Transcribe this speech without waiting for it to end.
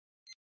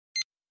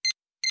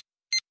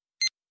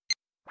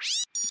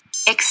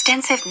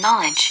Extensive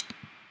knowledge.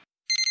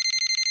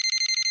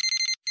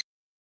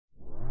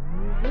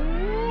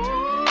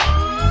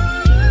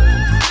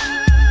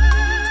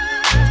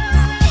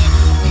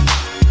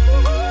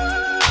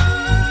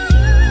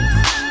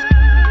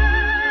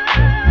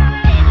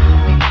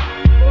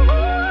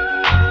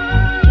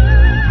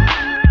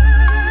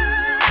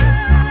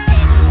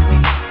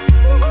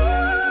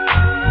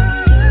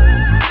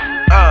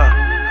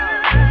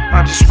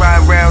 I just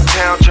ride around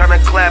town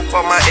tryna clap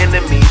on my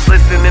enemies.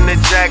 Listening to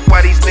Jack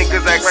while these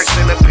niggas act like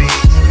centipedes.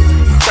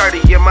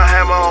 30 in my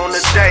hammer on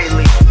the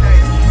daily.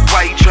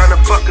 Why you tryna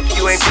fuck if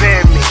you ain't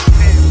paying me?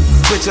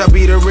 Bitch, I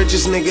be the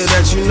richest nigga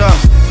that you know.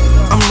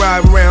 I'm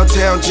riding around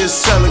town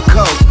just selling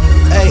coke.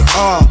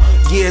 AR,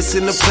 yeah, it's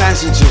in the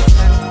passenger.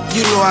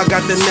 You know I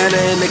got the Nana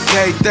and the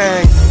K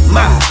thing.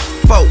 My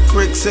 4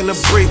 bricks in a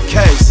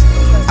briefcase.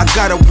 I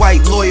got a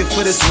white lawyer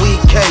for this weed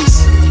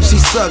case. She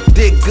suck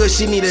dick good,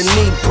 she need a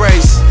knee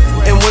brace.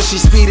 And when she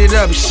speed it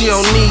up, she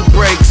don't need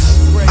brakes.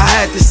 I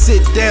had to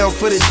sit down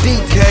for the D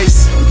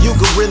case. You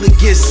could really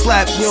get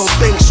slapped, you don't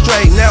think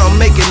straight. Now I'm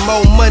making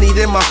more money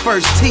than my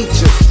first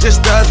teacher.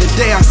 Just the other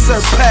day I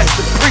surpassed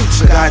the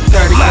preacher. Got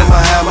 30 on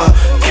my hammer,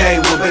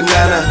 came with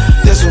banana.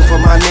 This one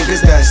for my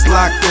niggas that's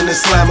locked in the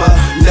slammer.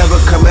 Never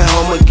coming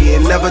home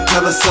again, never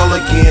tell a soul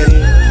again.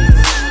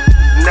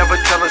 Never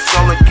tell a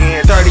soul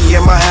again. 30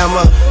 in my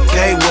hammer,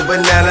 came with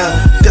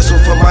banana. This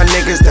one for my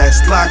niggas that's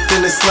locked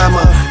in the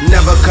slammer.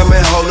 Never coming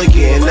whole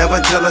again,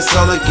 never tell a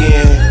soul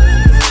again.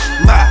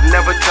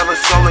 Never tell a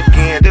soul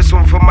again. This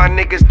one for my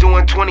niggas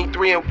doing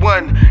 23 and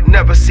 1.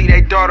 Never see they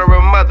daughter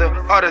or mother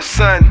or their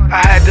son.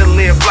 I had to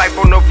live life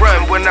on the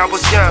run when I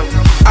was young.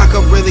 I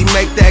could really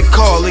make that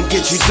call and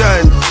get you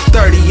done.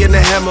 30 in the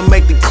hammer,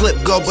 make the clip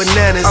go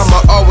bananas.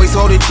 I'ma always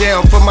hold it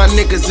down for my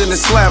niggas in the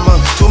slammer.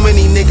 Too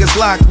many niggas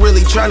locked,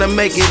 really tryna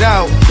make it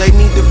out. They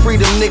need to free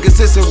them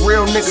niggas, it's a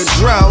real nigga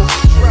drought.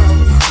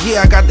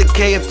 Yeah, I got the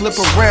K and flip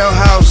a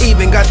roundhouse.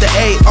 Even got the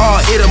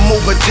AR, it'll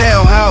move a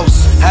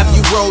townhouse. Have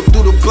you rolled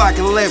through the block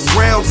and let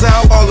rounds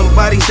out? All them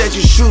bodies that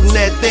you shooting,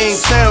 that thing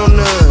sound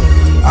none.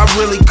 I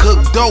really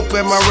cook dope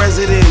at my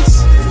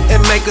residence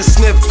and make a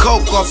sniff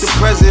coke off the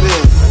president.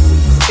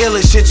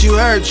 Illest shit you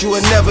heard you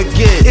would never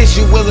get. Is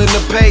you willing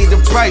to pay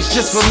the price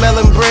just for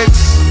melon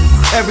bricks?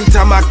 Every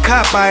time I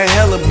cop, I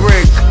inhale a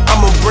brick.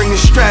 I'ma bring the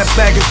strap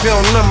back if you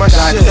don't know my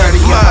shit. Got 30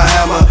 in my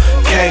hammer,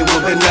 came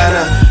with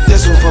banana.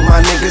 This one for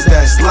my niggas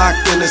that's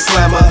locked in the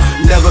slammer.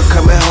 Never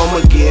coming home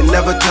again,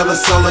 never tell a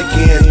soul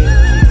again.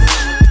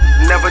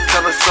 Never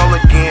tell a soul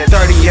again.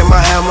 30 in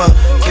my hammer,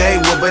 came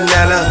with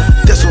banana.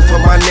 This one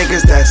for my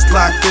niggas that's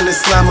locked in the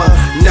slammer.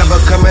 Never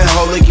coming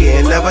whole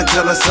again, never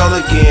tell a soul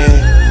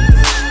again.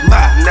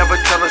 Never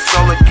tell a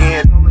soul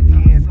again.